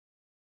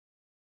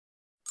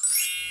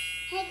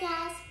Hey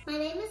guys, my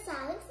name is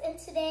Alex and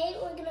today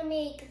we're going to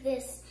make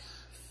this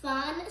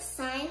fun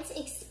science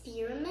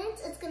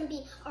experiment. It's going to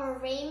be a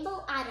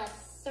rainbow out of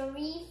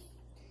 3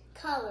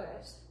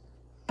 colors.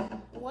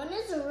 One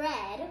is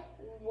red,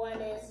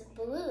 one is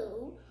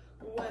blue,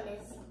 one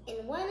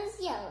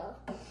is yellow.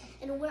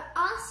 And we're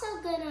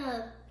also going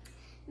to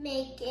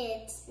make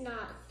it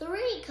not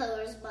 3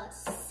 colors but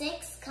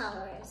 6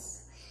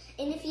 colors.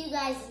 And if you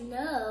guys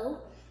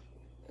know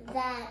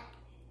that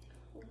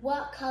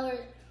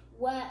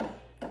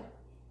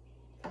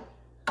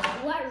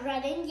what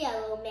red and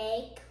yellow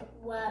make,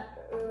 what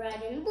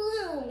red and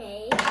blue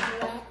make,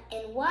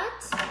 and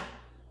what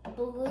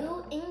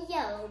blue and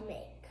yellow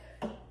make.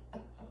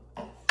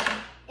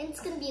 And it's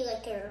gonna be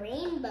like a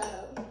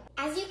rainbow.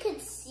 As you can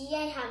see,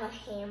 I have a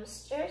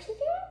hamster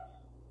here.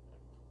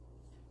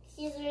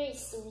 He's very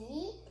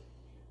sweet.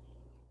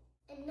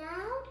 And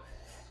now,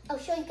 I'll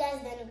show you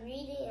guys the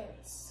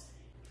ingredients.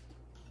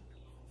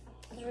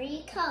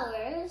 3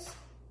 colors.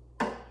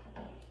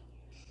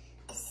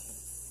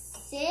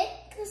 6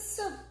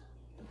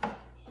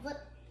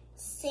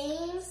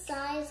 same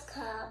size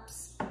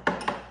cups,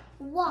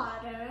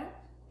 water,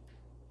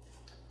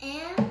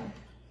 and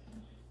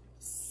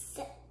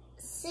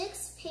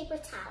 6 paper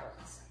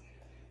towels.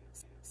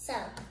 So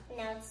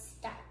now let's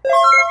start.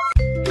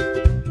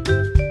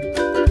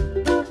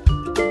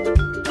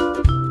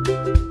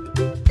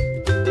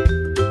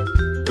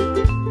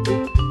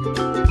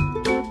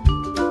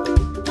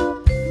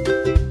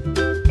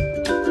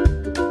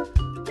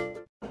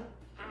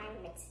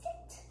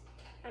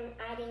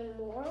 Adding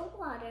more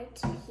water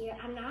to here.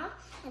 I'm not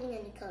adding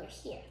any color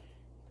here.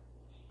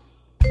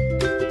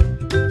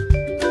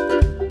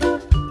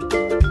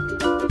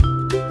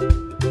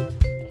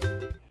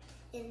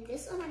 In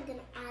this one, I'm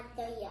gonna add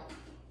the yellow.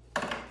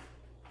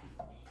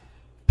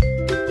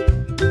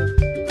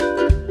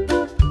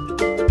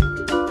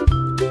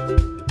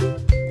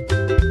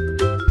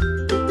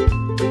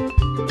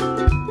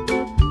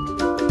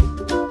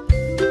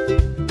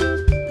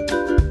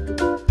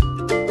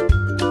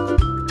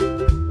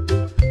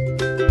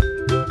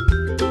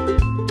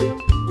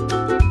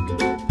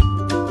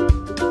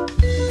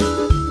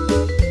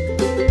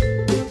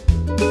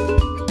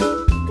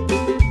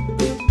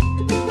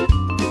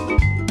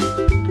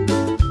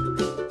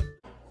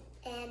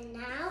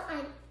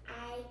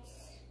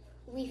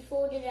 We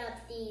folded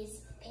up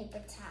these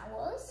paper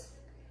towels.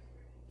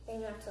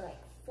 Then you have to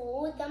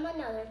fold them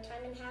another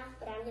time in half,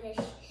 but I'm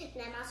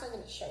also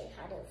gonna show you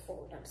how to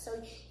fold them.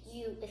 So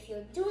if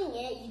you're doing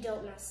it, you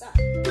don't mess up.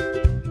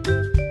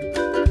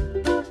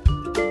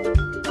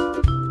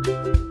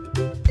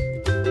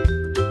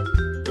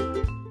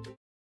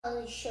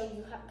 I'll show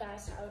you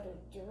guys how to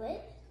do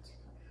it.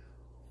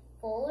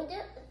 Fold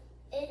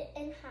it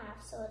in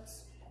half so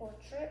it's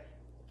portrait.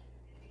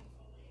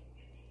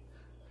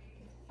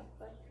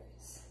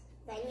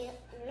 Then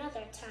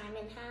another time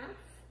in half,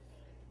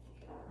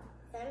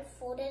 then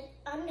fold it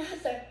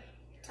another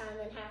time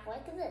in half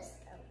like this.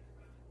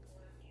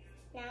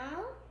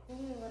 Now,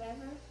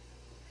 whatever,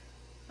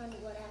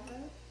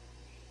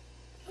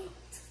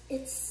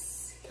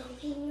 it's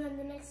going on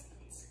the next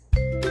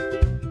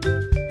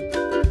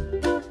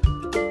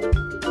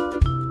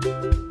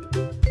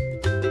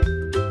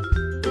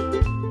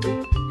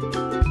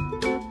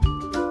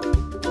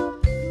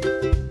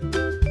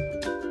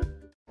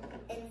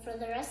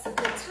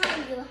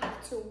you'll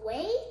have to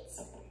wait,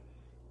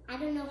 I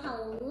don't know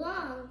how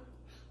long,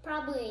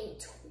 probably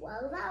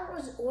 12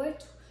 hours or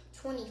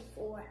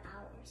 24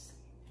 hours.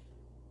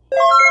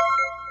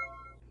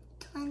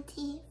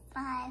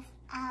 25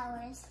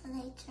 hours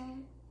later.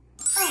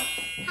 Oh,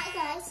 hi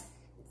guys.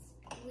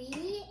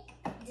 We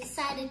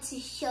decided to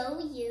show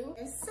you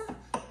this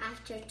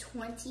after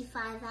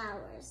 25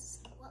 hours.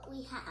 What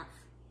we have.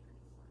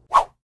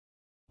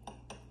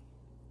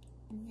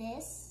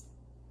 This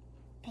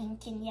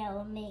pink and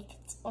yellow make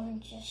it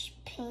orangish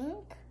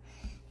pink,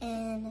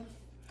 and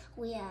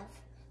we have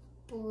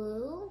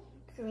blue,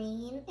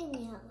 green, and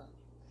yellow.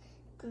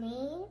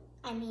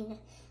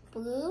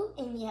 Blue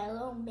and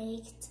yellow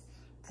make it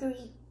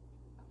green.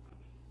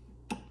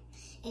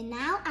 And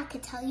now I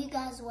can tell you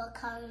guys what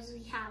colors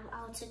we have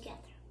all together.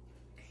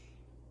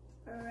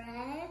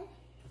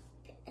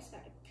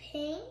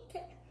 Pink,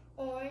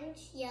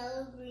 orange,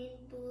 yellow, green,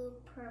 blue,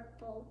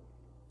 purple.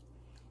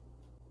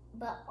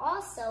 But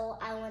also,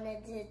 I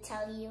wanted to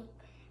tell you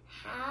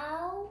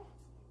how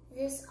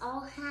this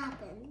all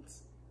happened.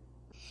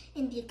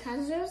 And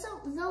because there's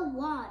the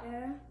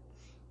water,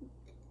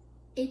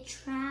 it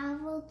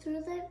traveled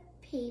through the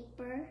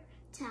paper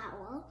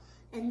towel,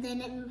 and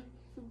then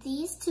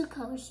these 2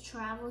 colors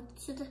traveled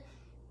to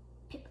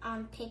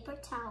on paper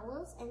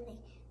towels, and they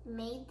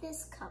made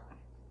this color.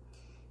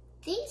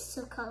 These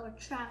 2 colors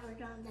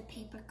traveled on the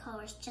paper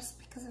colors just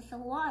because of the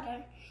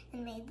water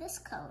and made this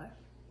color.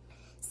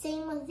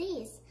 Same with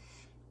these.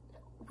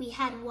 We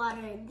had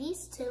water in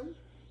these 2,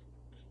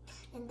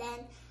 and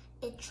then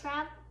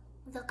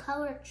the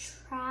color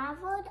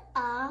traveled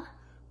up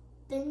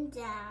and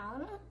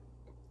down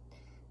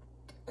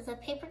the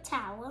paper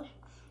towel,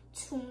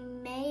 to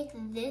make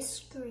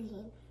this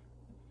green.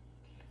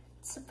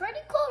 It's a pretty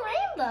cool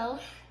rainbow.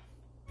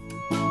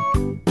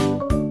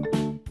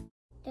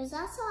 There's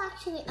also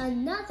actually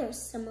another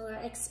similar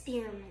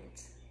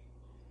experiment,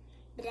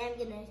 but I'm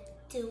gonna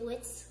do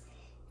it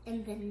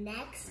in the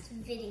next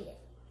video.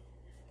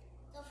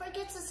 Don't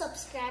forget to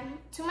subscribe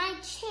to my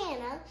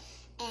channel,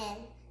 and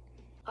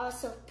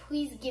also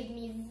please give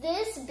me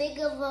this big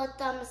of a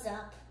thumbs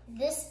up,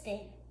 this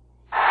big.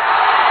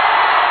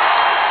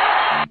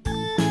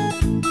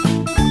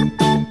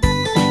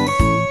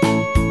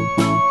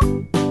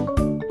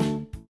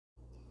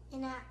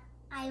 And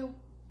I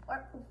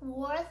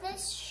wore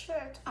this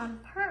shirt on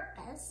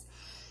purpose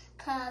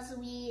because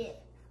we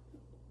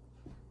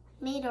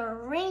made a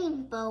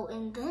rainbow,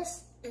 and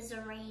this is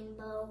a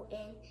rainbow,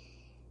 and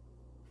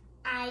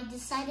I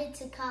decided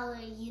to call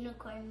it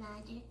Unicorn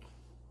Magic.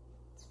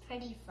 It's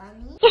pretty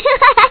funny.